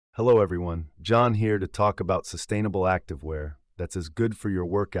Hello everyone, John here to talk about sustainable activewear that's as good for your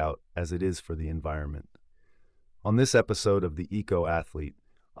workout as it is for the environment. On this episode of the Eco Athlete,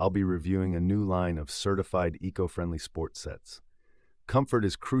 I'll be reviewing a new line of certified eco-friendly sports sets. Comfort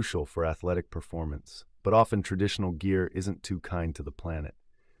is crucial for athletic performance, but often traditional gear isn't too kind to the planet.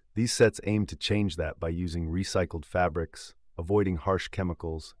 These sets aim to change that by using recycled fabrics, avoiding harsh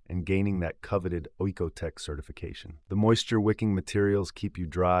chemicals, and gaining that coveted Oecotech certification. The moisture-wicking materials keep you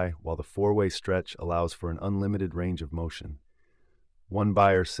dry, while the four-way stretch allows for an unlimited range of motion. One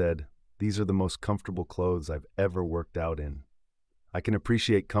buyer said, "These are the most comfortable clothes I've ever worked out in. I can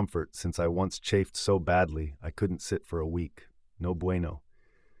appreciate comfort since I once chafed so badly I couldn't sit for a week. No bueno."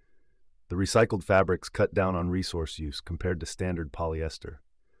 The recycled fabrics cut down on resource use compared to standard polyester.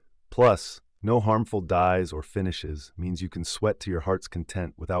 Plus, no harmful dyes or finishes means you can sweat to your heart's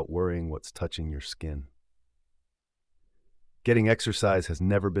content without worrying what's touching your skin. Getting exercise has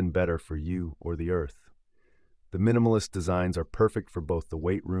never been better for you or the earth. The minimalist designs are perfect for both the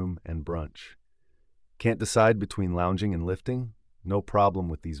weight room and brunch. Can't decide between lounging and lifting? No problem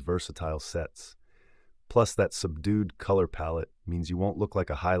with these versatile sets. Plus, that subdued color palette means you won't look like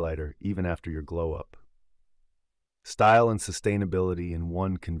a highlighter even after your glow up. Style and sustainability in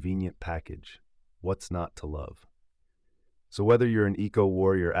one convenient package. What's not to love? So whether you're an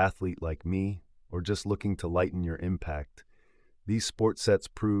eco-warrior athlete like me, or just looking to lighten your impact, these sports sets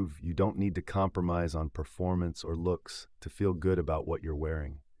prove you don't need to compromise on performance or looks to feel good about what you're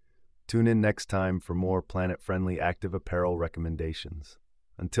wearing. Tune in next time for more planet-friendly active apparel recommendations.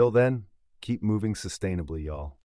 Until then, keep moving sustainably, y'all.